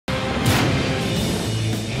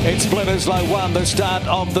It's Bledisloe 1, the start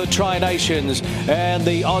of the Tri-Nations, and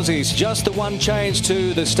the Aussies, just the one change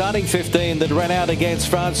to the starting 15 that ran out against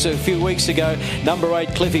France a few weeks ago. Number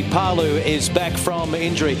 8, Cliffy Palu, is back from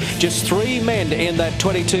injury. Just 3 men in that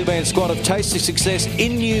 22-man squad have tasted success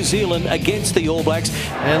in New Zealand against the All Blacks.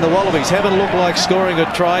 And the Wallabies haven't looked like scoring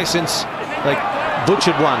a try since they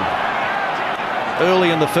butchered one early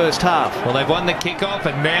in the first half. Well, they've won the kick-off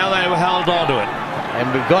and now they've held on to it. And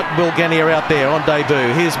we've got Genia out there on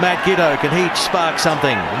debut. Here's Matt Giddo. Can he spark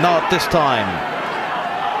something? Not this time.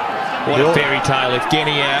 What a fairy tale if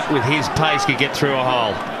Genia, with his pace, could get through a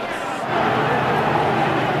hole.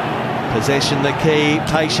 Possession the key.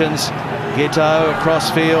 Patience. Giddo across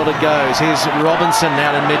field it goes. Here's Robinson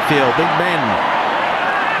out in midfield. Big men.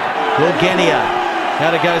 Genia.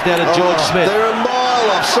 Now it goes down to George Smith. They're a mile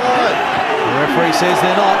offside. The referee says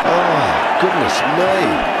they're not. Oh, goodness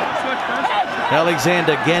me.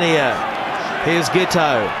 Alexander Genia. Here's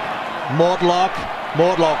Gitto. Mortlock.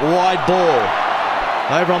 Wide ball.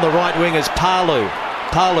 Over on the right wing is Palu.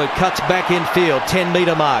 Palu cuts back in field.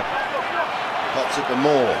 10-metre mark. Pops it to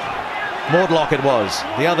Moore. Mortlock it was.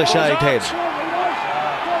 The other shaved head.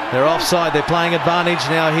 They're offside. They're playing advantage.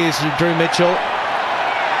 Now here's Drew Mitchell.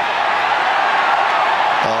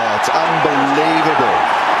 Oh, it's unbelievable.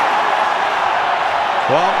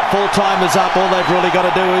 Well, full time is up. All they've really got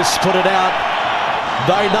to do is put it out.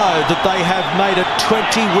 They know that they have made it 20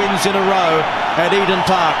 wins in a row at Eden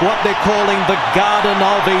Park, what they're calling the Garden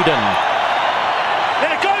of Eden.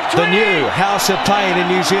 The new House of Pain in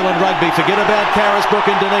New Zealand rugby. Forget about Carisbrook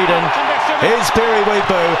and Dunedin. Here's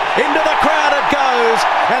Periwipu. Into the crowd it goes.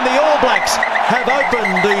 And the All Blacks have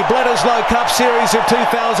opened the Bledisloe Cup Series of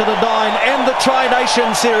 2009 and the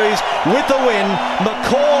Tri-Nation Series with the win.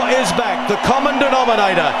 McCaw is back, the common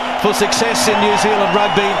denominator for success in New Zealand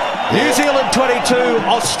rugby. New Zealand 22,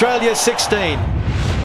 Australia 16.